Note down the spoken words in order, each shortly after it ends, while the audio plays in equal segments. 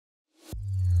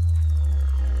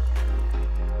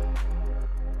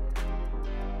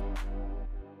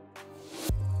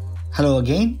Hello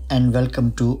again and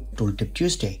welcome to Tooltip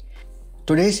Tuesday.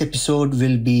 Today's episode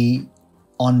will be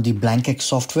on the BlankX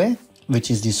software, which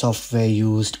is the software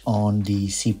used on the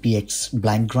CPX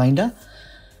blank grinder,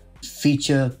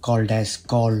 feature called as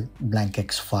call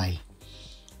BlankX file.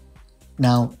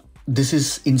 Now, this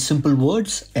is in simple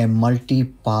words a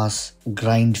multi-pass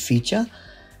grind feature,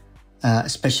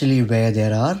 especially where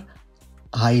there are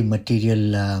high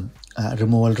material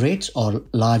removal rates or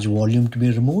large volume to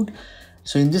be removed.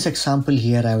 So in this example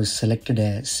here, I was selected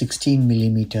a 16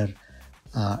 millimeter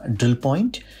drill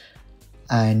point,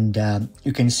 and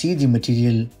you can see the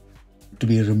material to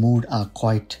be removed are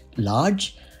quite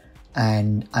large,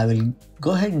 and I will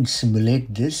go ahead and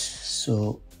simulate this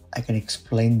so I can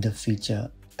explain the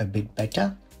feature a bit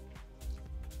better.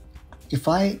 If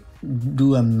I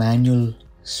do a manual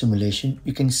simulation,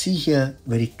 you can see here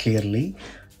very clearly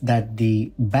that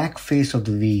the back face of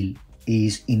the wheel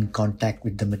is in contact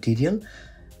with the material.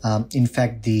 In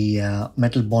fact, the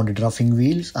metal bonded roughing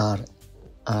wheels are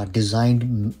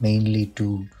designed mainly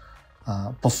to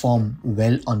perform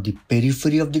well on the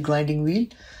periphery of the grinding wheel.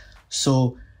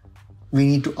 So we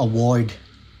need to avoid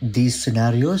these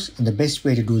scenarios, and the best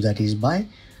way to do that is by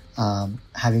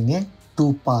having a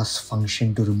two-pass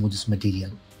function to remove this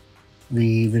material.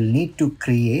 We will need to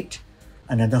create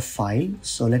another file.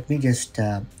 So let me just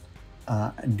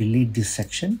delete this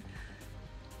section,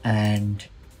 and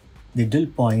the drill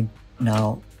point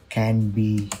now can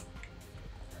be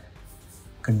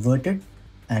converted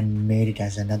and made it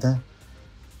as another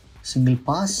single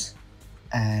pass,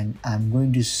 and I'm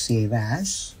going to save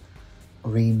as,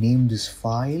 rename this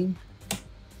file,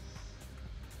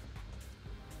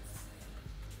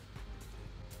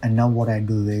 and now what I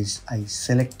do is I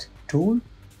select tool,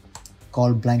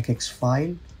 call BlankX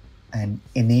file and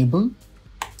enable,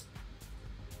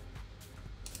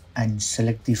 and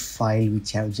select the file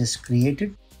which I have just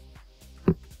created.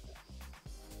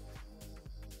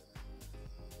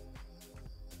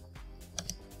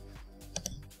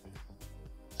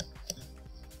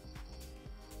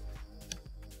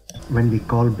 When the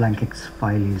call BlankX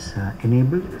file is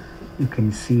enabled, you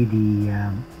can see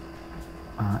the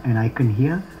an icon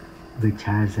here which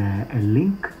has a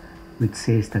link which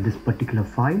says that this particular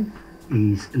file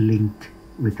is linked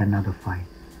with another file.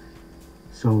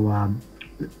 So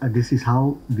this is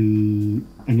how we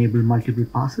enable multiple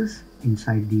passes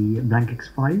inside the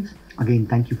BlankX files. Again,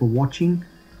 thank you for watching.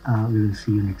 We will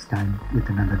see you next time with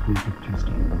another Tooltip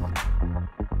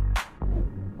Tuesday.